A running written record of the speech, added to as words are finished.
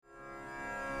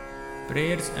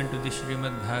Prayers unto the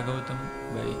Srimad Bhagavatam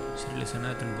by Srila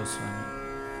Sanatan Goswami.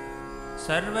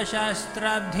 Sarva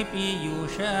Shastrabdhi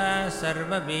Piyusha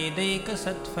Sarva Vedaika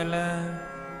Satphala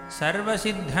Sarva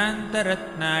Siddhanta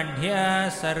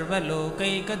Ratnadhya Sarva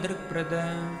Lokaika Drikprada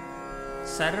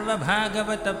Sarva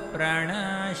Bhagavata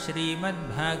Prana Srimad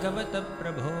Bhagavata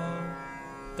Prabho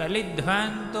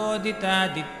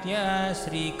Kalidhvantoditaditya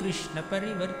Sri Krishna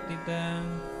Parivartita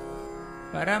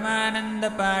Paramananda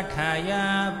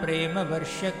Pathaya Prema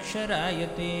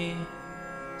Varshaksharayate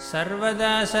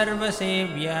Sarvada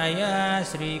Sarvasevyaya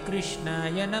Sri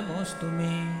Krishnaya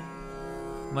Namostume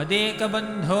Madeka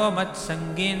Bandho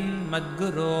Matsangin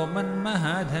Madguro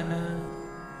Manmahadhana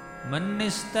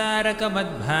Mannistaraka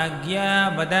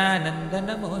Madbhagya Madananda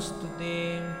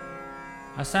Namostute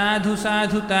Asadhu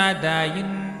Sadhuta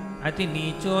Dayin Ati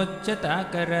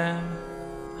Nichochatakara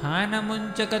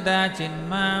Hanamuncha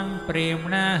kadachinmam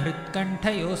premna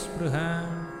hritkanthayospruha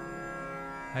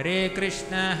Hare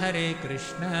Krishna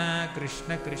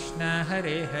Krishna Krishna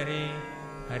Hare Hare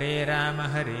Hare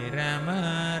Rama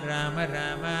Rama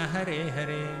Rama Hare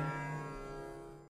Hare